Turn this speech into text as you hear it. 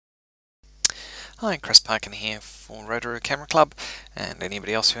Hi, Chris Parkin here for Rotorua Camera Club, and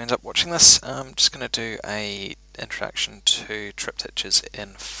anybody else who ends up watching this. I'm just going to do a introduction to triptychs in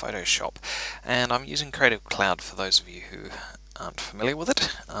Photoshop, and I'm using Creative Cloud for those of you who aren't familiar with it,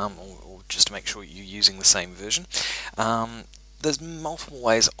 or just to make sure you're using the same version. There's multiple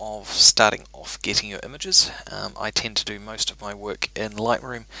ways of starting off getting your images. I tend to do most of my work in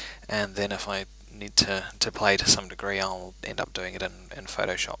Lightroom, and then if I need to play to some degree, I'll end up doing it in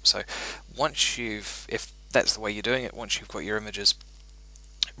Photoshop. So once if that's the way you're doing it, once you've got your images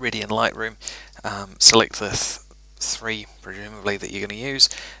ready in Lightroom, select the three presumably that you're going to use,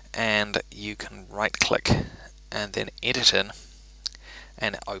 and you can right click and then edit in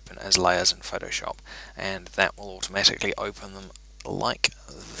and open as layers in Photoshop, and that will automatically open them like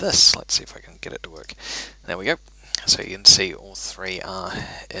this. Let's see if I can get it to work. There we go. So you can see all three are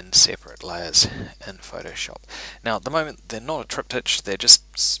in separate layers in Photoshop. Now at the moment they're not a triptych, they're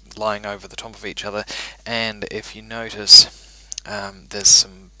just lying over the top of each other, and if you notice there's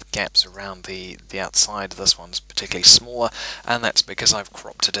some gaps around the outside. This one's particularly smaller, and that's because I've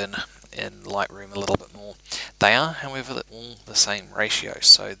cropped it in Lightroom a little bit more. They are, however, all the same ratio,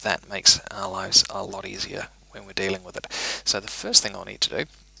 so that makes our lives a lot easier when we're dealing with it. So the first thing I'll need to do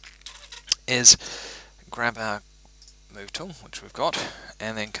is grab our Move tool, which we've got,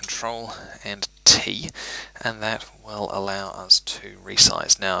 and then Control and T, and that will allow us to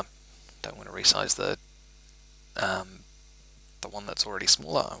resize. Now, don't want to resize the one that's already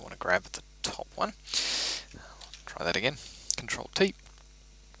smaller. I want to grab the top one. Try that again. Control T,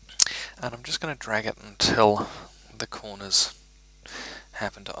 and I'm just going to drag it until the corners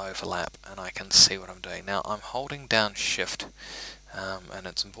happen to overlap, and I can see what I'm doing. Now, I'm holding down Shift. And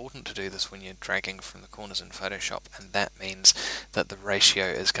it's important to do this when you're dragging from the corners in Photoshop, and that means that the ratio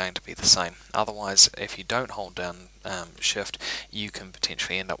is going to be the same. Otherwise, if you don't hold down Shift, you can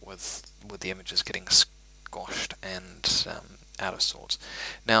potentially end up with the images getting squashed and out of sorts.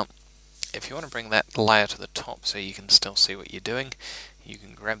 Now, if you want to bring that layer to the top so you can still see what you're doing, you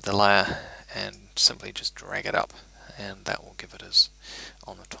can grab the layer and simply just drag it up, and that will give it as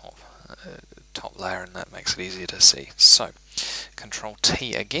on the top layer, and that makes it easier to see. So Control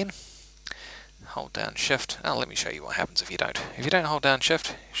T again, hold down Shift. Now let me show you what happens if you don't. If you don't hold down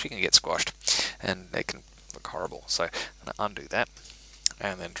Shift, she can get squashed and it can look horrible. So I'm going to undo that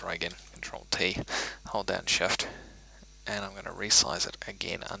and then try again. Control T, hold down Shift, and I'm going to resize it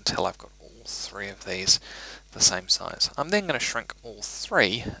again until I've got all three of these the same size. I'm then going to shrink all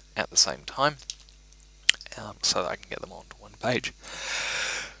three at the same time so that I can get them onto one page.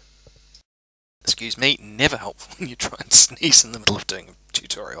 Excuse me, never helpful when you try and sneeze in the middle of doing a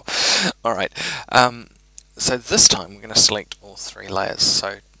tutorial. Alright, so this time we're going to select all three layers.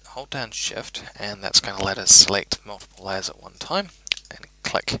 So hold down Shift, and that's going to let us select multiple layers at one time, and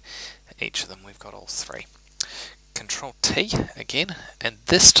click each of them. We've got all three. Control T again, and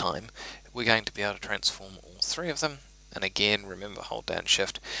this time we're going to be able to transform all three of them. And again, remember, hold down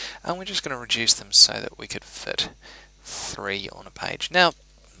Shift, and we're just going to reduce them so that we could fit three on a page. Now,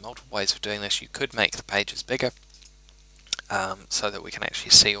 multiple ways of doing this. You could make the pages bigger so that we can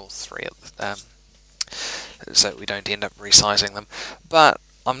actually see all three of them, so that we don't end up resizing them. But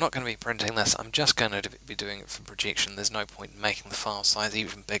I'm not going to be printing this. I'm just going to be doing it for projection. There's no point in making the file size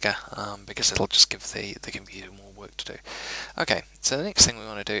even bigger because it'll just give the computer more work to do. Okay, so the next thing we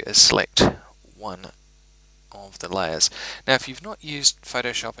want to do is select one of the layers. Now, if you've not used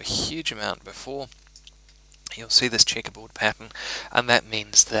Photoshop a huge amount before, you'll see this checkerboard pattern, and that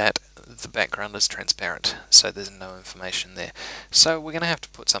means that the background is transparent, so there's no information there. So we're going to have to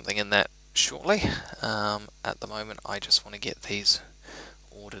put something in that shortly. At the moment I just want to get these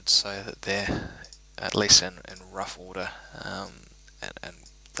ordered so that they're at least in rough order, and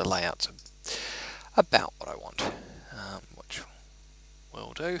the layouts are about what I want, which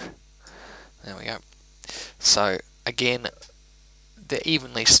will do. There we go. So again, they're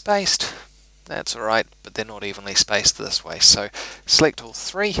evenly spaced. That's alright, but they're not evenly spaced this way. So select all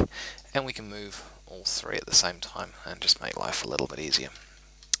three, and we can move all three at the same time and just make life a little bit easier.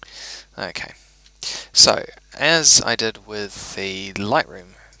 Okay, so as I did with the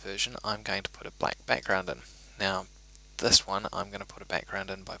Lightroom version, I'm going to put a black background in. Now, this one I'm going to put a background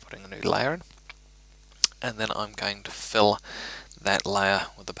in by putting a new layer in, and then I'm going to fill that layer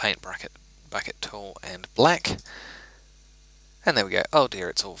with the paint bucket tool and black. And there we go. Oh dear,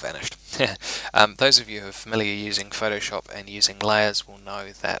 it's all vanished. Those of you who are familiar using Photoshop and using layers will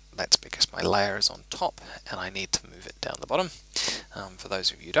know that that's because my layer is on top and I need to move it down the bottom. For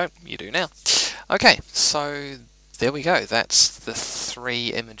those of you who don't, you do now. Okay, so there we go. That's the three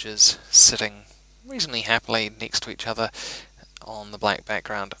images sitting reasonably happily next to each other on the black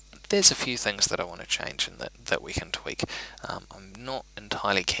background. there's a few things that I want to change and that we can tweak. I'm not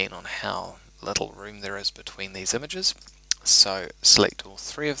entirely keen on how little room there is between these images, so select all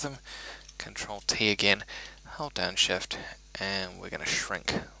three of them, Control T again, hold down Shift, and we're going to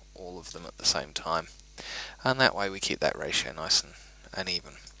shrink all of them at the same time, and that way we keep that ratio nice and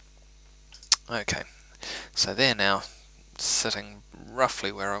even. Okay, so they're now sitting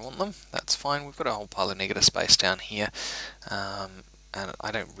roughly where I want them. That's fine. We've got a whole pile of negative space down here, and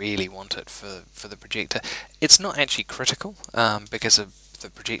I don't really want it for the projector. It's not actually critical because of the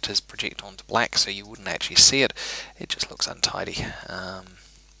projectors project onto black, so you wouldn't actually see it. It just looks untidy.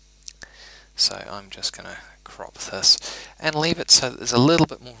 So I'm just going to crop this and leave it so that there's a little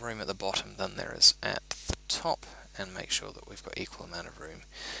bit more room at the bottom than there is at the top, and make sure that we've got equal amount of room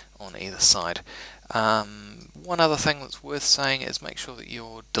on either side. One other thing that's worth saying is make sure that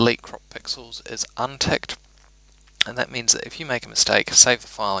your delete crop pixels is unticked, and that means that if you make a mistake, save the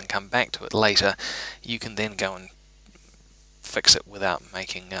file and come back to it later, you can then go and fix it without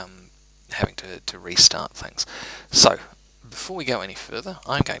making having to restart things. So before we go any further,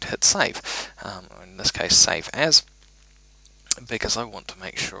 I'm going to hit save, in this case save as, because I want to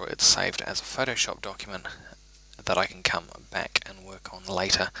make sure it's saved as a Photoshop document that I can come back and work on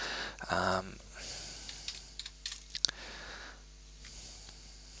later.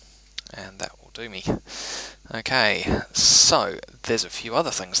 And that will do me. Okay, so there's a few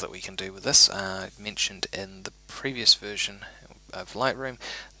other things that we can do with this. I mentioned in the previous version of Lightroom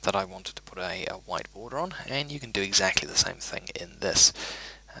that I wanted to put a white border on, and you can do exactly the same thing in this.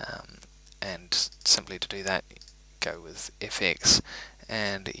 And simply to do that, go with FX,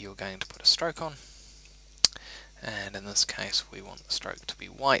 and you're going to put a stroke on, and in this case we want the stroke to be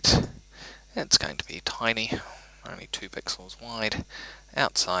white. It's going to be tiny, only 2 pixels wide.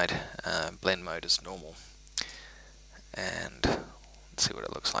 Outside, blend mode is normal, and let's see what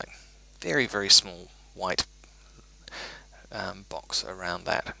it looks like. Very, very small white box around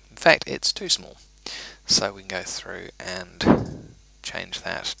that. In fact, it's too small, so we can go through and change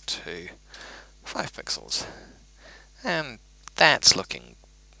that to 5 pixels, and that's looking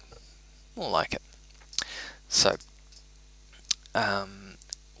more like it. So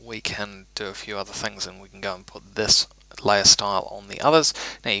we can do a few other things, and we can go and put this layer style on the others.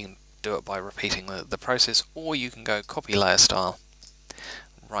 Now you can do it by repeating the process, or you can go copy layer style,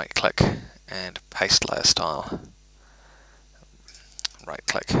 right click and paste layer style, right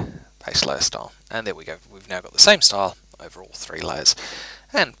click, paste layer style, and there we go. We've now got the same style over all 3 layers,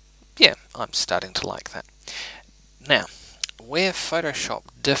 and yeah, I'm starting to like that. Now, where Photoshop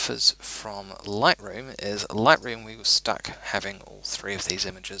differs from Lightroom is Lightroom we were stuck having all 3 of these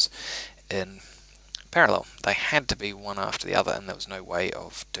images in parallel. They had to be one after the other, and there was no way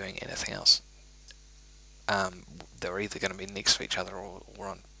of doing anything else. They were either going to be next to each other or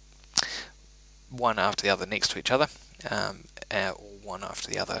on one after the other next to each other, or one after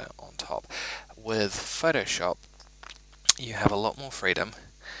the other on top. With Photoshop, you have a lot more freedom,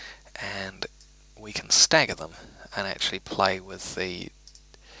 and we can stagger them and actually play with the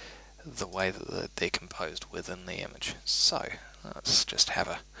way that they're composed within the image. So let's just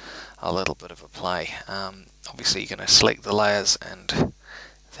have a little bit of a play. Obviously you're going to select the layers and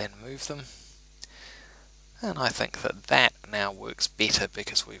then move them, and I think that now works better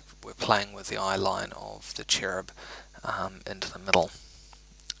because we're playing with the eye line of the cherub into the middle.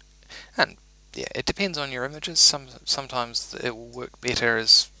 And yeah, it depends on your images. Sometimes it will work better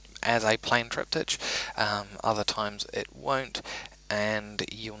as a plain triptych, other times it won't, and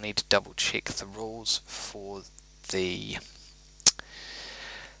you'll need to double check the rules for the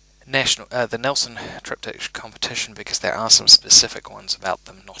the Nelson Triptych competition, because there are some specific ones about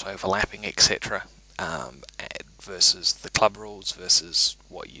them not overlapping, etc., versus the club rules versus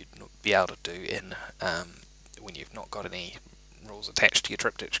what you'd be able to do in when you've not got any rules attached to your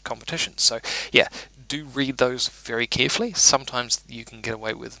Triptych competition. So yeah, do read those very carefully. Sometimes you can get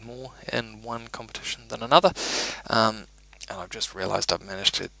away with more in one competition than another, and I've just realized I've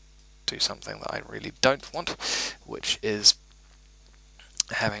managed to do something that I really don't want, which is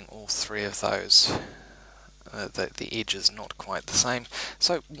having all 3 of those, the edges not quite the same.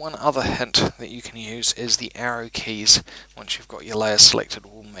 So one other hint that you can use is the arrow keys. Once you've got your layer selected,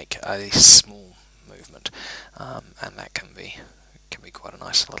 will make a small movement, and that can be quite a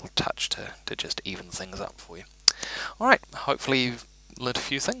nice little touch to just even things up for you. Alright, hopefully you've learned a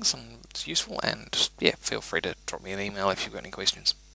few things and it's useful, and yeah, feel free to drop me an email if you've got any questions.